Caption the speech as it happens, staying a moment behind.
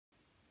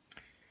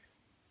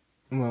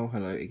Well,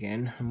 hello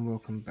again and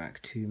welcome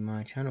back to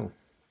my channel.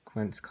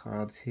 Quent's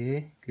Cards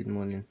here. Good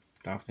morning,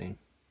 good afternoon,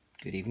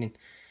 good evening,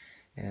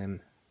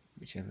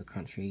 whichever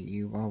country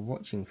you are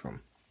watching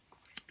from.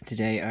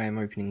 Today I am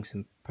opening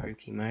some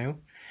Pokémon Mail.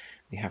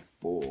 We have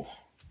 4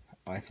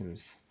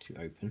 items to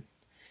open.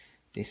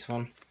 This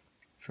one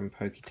from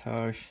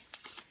PokeTaj,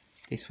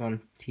 this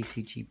one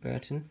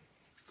TCGBurton,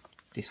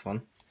 this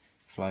one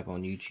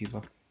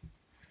FlygonYouTuber,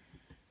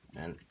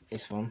 and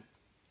this one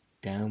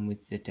Down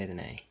with the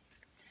Dedenne.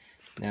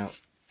 Now,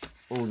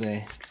 all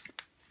their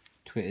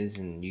Twitters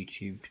and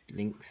YouTube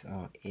links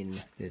are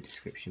in the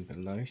description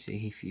below, so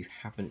if you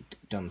haven't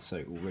done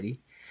so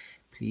already,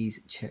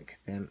 please check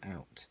them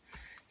out.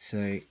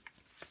 So,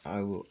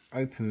 I will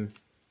open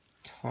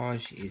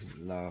Taj is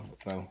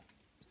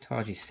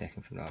Taj is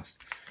second from last,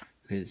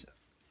 because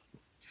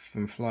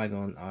from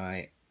Flygon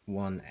I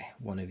won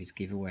one of his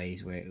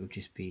giveaways where it will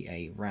just be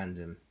a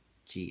random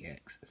GX.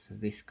 So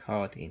this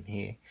card in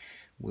here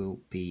will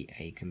be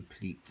a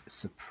complete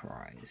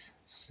surprise.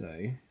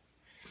 So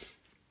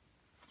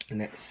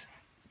let's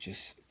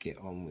just get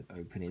on with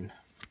opening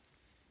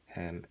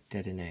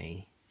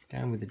Dedenne.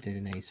 Down with the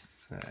Dedennes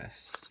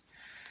first.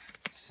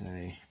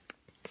 So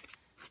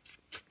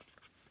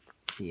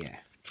yeah,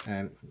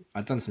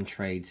 I've done some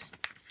trades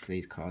for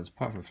these cards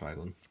apart from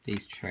Flygon.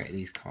 These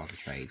cards are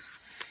trades,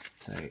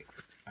 so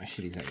I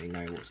should exactly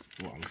know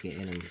what I'm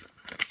getting and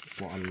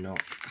what I'm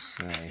not.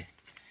 So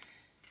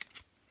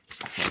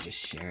I thought I'd just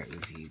share it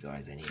with you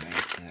guys anyway.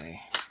 So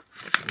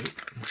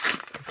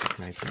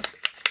there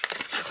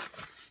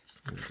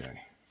we go.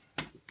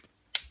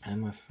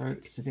 And my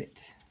throat is a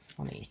bit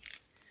funny.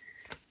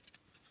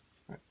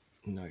 Right,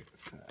 note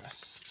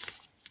first.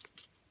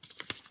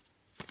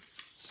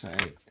 So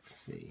let's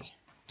see.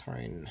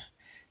 Torin,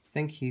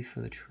 thank you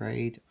for the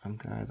trade. I'm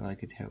glad I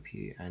could help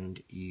you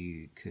and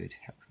you could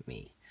help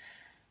me.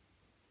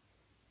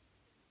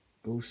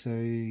 Also,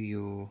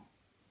 you're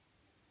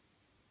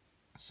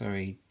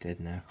sorry,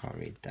 Dedenne, I can't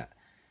read that.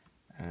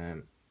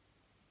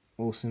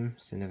 Awesome,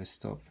 so never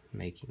stop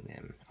making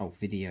them. Oh,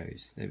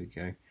 videos, there we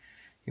go.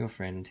 Your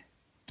friend,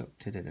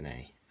 Dr.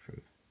 Dedenne,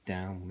 from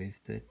Down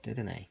with the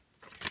Dedenne.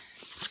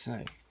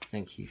 So,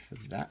 thank you for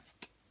that.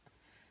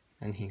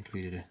 And he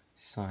included a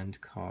signed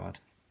card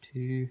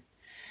too.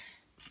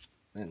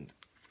 And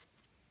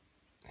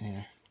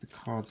yeah, the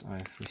cards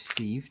I've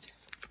received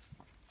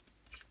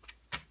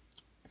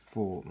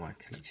for my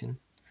collection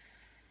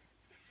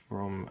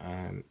from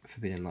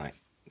Forbidden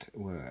Light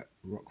were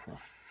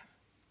Rockruff,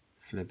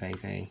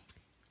 Flabébé,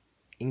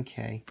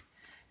 Inkay,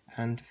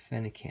 and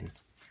Fennekin.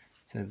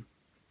 So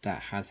that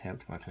has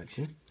helped my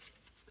collection,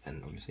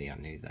 and obviously I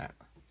knew that.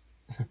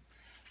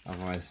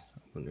 Otherwise I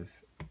wouldn't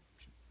have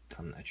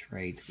done a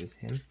trade with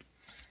him.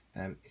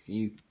 If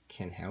you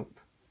can help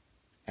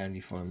and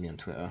you follow me on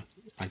Twitter,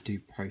 I do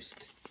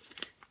post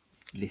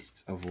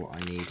lists of what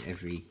I need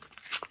every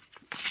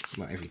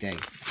day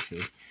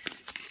actually.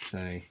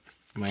 So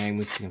my aim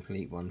was to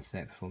complete one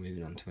set before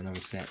moving on to another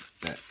set,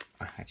 but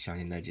I had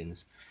Shining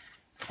Legends,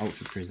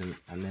 Ultra Prism,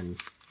 and then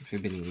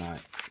Forbidden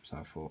Light, so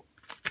I thought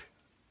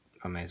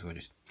I may as well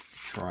just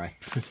try.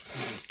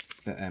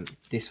 But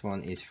this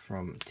one is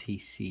from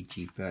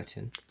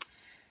TCGBurton,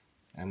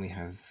 and we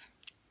have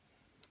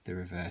the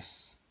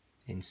reverse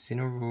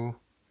Incineroar,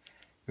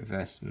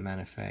 reverse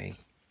Manaphy,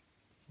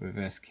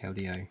 reverse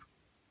Keldeo,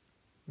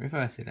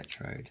 reverse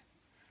Electrode,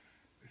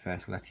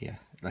 reverse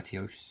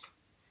Latios,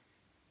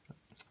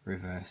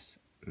 reverse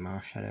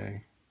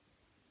Marshadow,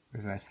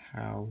 reverse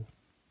Howl,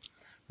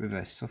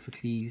 reverse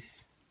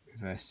Sophocles,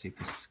 reverse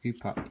Super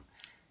Scoop Up,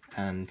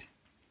 and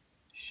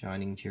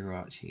Shining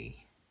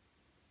Jirachi.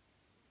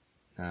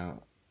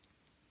 Now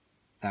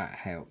that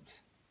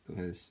helped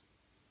because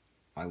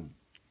I'm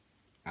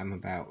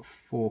about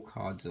 4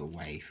 cards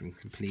away from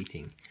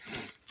completing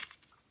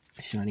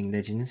Shining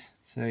Legends.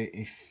 So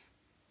if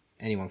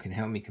anyone can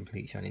help me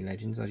complete Shining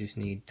Legends, I just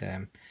need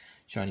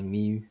Shining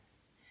Mew,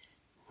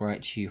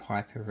 Raichu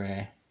Hyper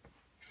Rare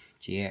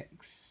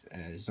GX,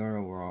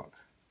 Zoroark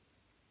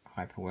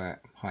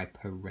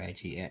Hyper Rare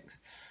GX,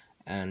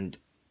 and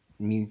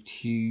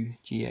Mewtwo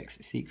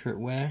GX Secret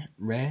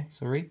Rare.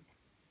 Sorry.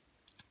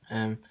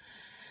 I'm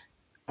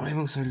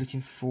also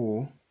looking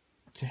for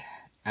to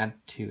add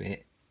to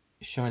it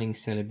Shining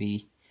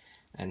Celebi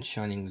and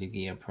Shining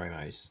Lugia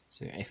promos.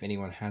 So if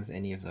anyone has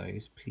any of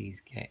those,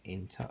 please get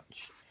in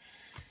touch.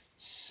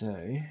 So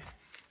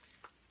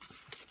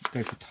let's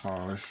go for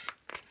Taj.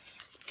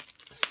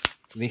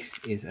 This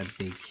is a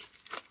big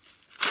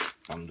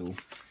bundle.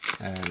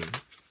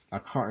 I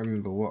can't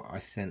remember what I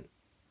sent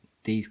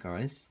these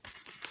guys,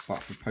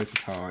 but for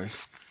PokeTaj,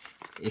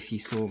 if you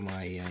saw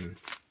my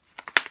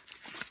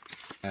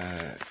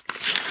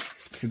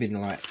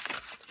Forbidden Light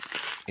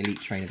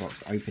Elite Trainer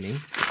box opening,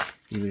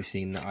 you would have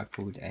seen that I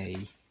pulled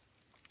a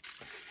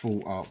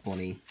full art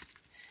Bonnie.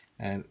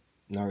 No,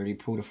 I already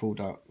pulled a full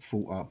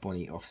art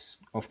Bonnie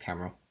off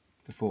camera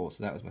before,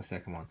 so that was my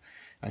second one.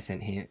 I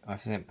sent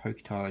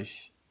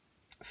PokeTaj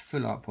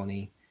full art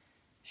Bonnie,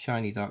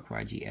 shiny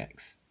Darkrai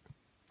GX,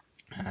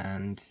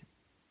 and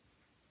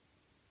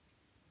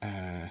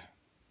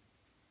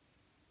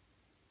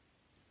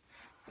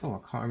Oh, I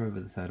can't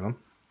remember the third one.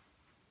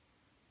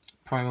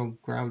 Primal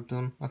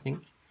Groudon, I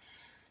think.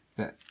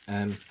 But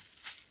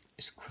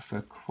it's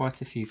for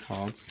quite a few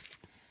cards.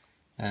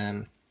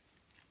 And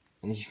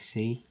as you can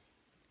see,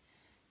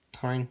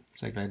 Torrin,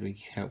 so glad we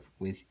can help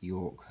with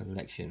your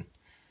collection,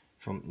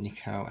 from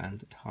Nikau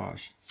and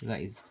Taj. So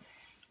that is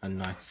a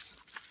nice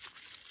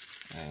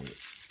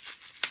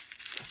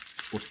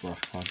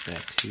autograph card there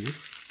too.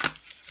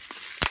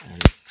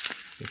 And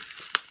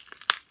this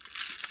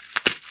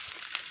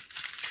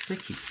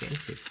tricky to get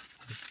into,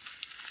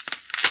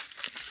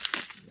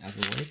 as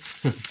always,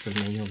 for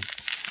me on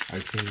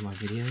opening my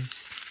videos.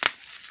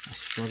 I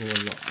struggle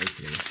a lot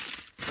opening,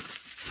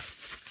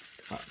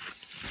 but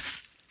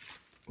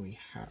we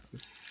have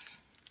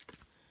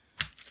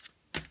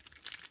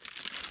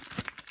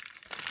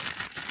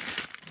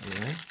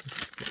anyway,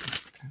 let's get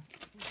this down.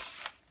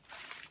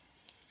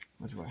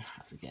 What do I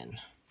have again?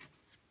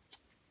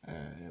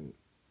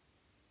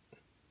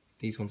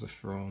 These ones are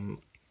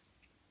from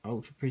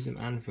Ultra Prism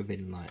and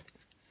Forbidden Light.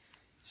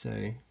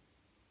 So,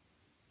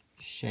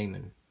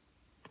 Shaman,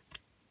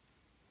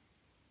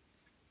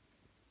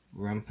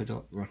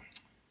 Ramparados,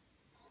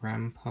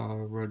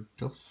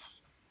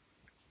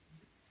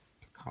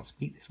 I can't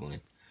speak this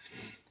morning,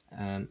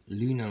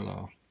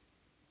 Lunala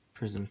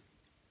Prism,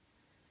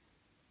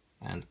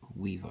 and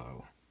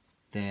Weavile.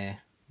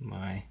 They're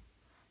my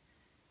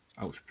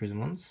Ultra Prism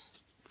ones.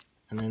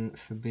 And then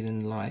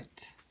Forbidden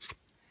Light,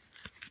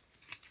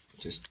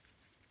 just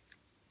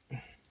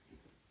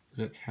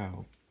look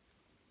how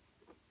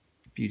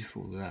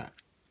beautiful that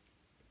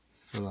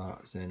full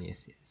art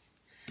Xerneas is.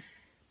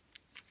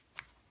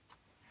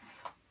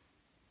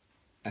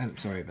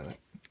 Sorry about that.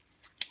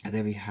 And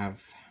there we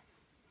have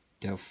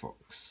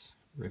Delphox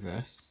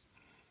Reverse,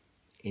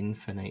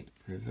 Infinite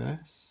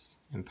Reverse,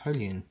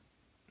 Empoleon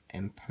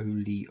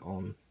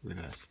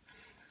Reverse,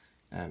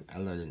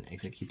 Alolan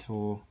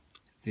Executor,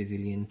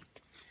 Vivillon,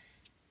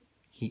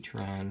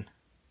 Heatran,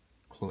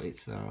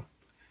 Clawitzer,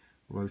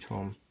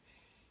 Rotom,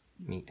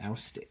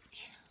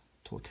 Meowstic,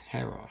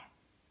 Torterra,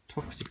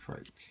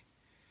 Toxicroak,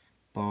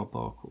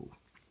 Barbarcle,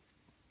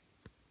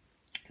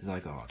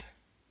 Zygarde,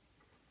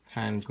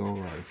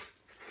 Pangoro,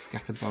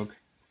 Scatterbug,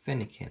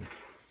 Fennekin,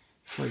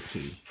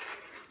 Froakie,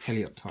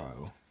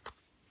 Helioptile,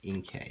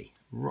 Inkay,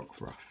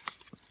 Rockruff,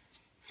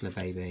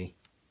 Flabébé,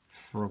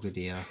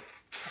 Frogadier,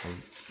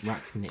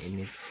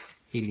 Arachnid,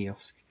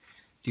 Helios,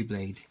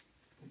 Doublade,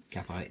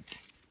 Gabite,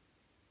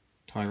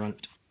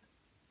 Tyrant,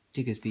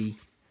 Diggersby,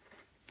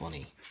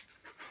 Bonnie,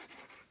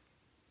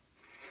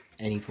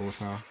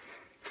 Anyporter,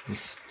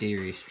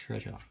 Mysterious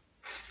Treasure,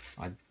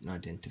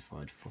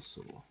 Unidentified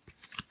Fossil.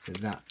 So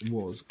that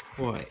was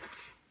quite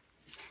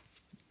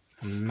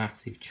a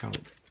massive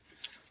chunk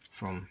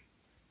from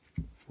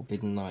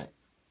Forbidden Light.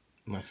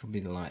 My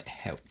Forbidden Light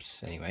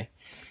helps anyway.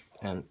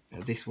 And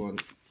this one,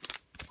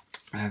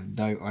 I have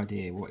no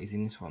idea what is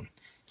in this one.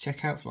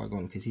 Check out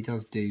Flygon, because he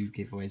does do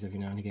giveaways every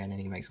now and again,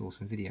 and he makes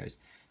awesome videos.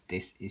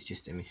 This is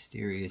just a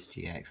mysterious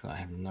GX that I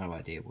have no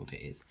idea what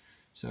it is.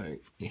 So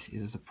this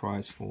is a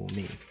surprise for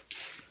me.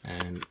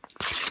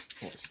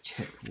 Let's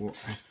check what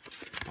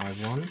I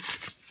won.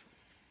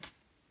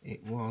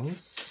 It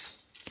was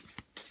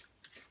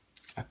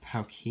a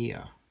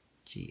Palkia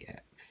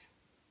GX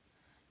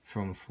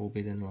from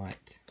Forbidden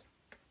Light.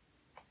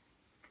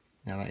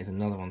 Now that is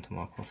another one to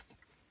mark off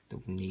the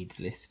needs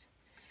list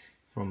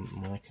from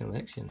my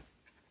collection.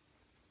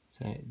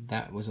 So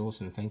that was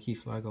awesome. Thank you,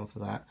 Flygon, for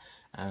that,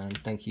 and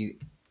thank you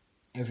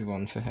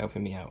everyone for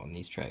helping me out on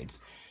these trades.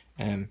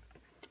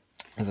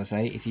 As I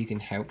say, if you can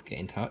help, get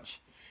in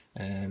touch.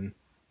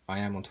 I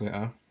am on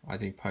Twitter. I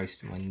do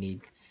post my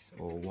needs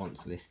or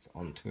wants list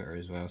on Twitter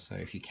as well. So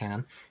if you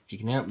can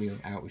help me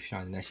out with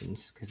Shiny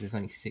Legends, because there's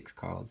only 6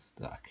 cards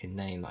that I can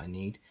name that I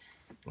need,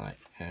 like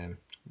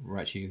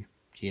Raichu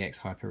GX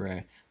Hyper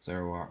Rare,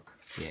 Zoroark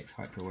GX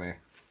Hyper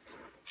Rare,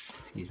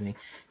 excuse me,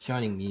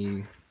 Shining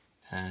Mew,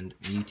 and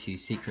Mewtwo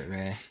Secret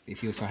Rare.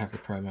 If you also have the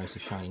promos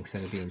of Shining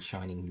Celebi and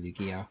Shining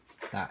Lugia,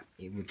 that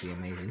it would be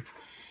amazing.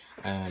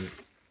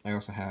 I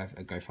also have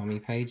a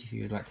GoFundMe page if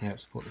you would like to help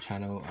support the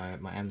channel.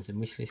 My Amazon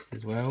wishlist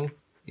as well,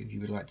 if you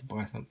would like to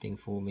buy something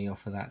for me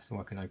off of that, so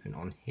I can open it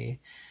on here,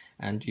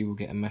 and you will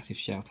get a massive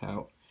shout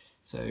out.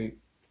 So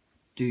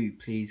do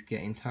please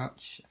get in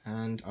touch,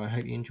 and I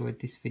hope you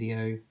enjoyed this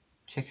video.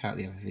 Check out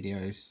the other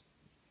videos.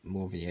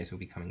 More videos will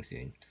be coming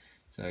soon.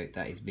 So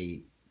that is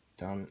me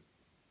done,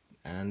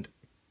 and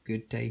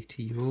good day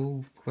to you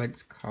all.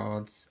 Queds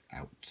Cards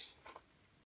out.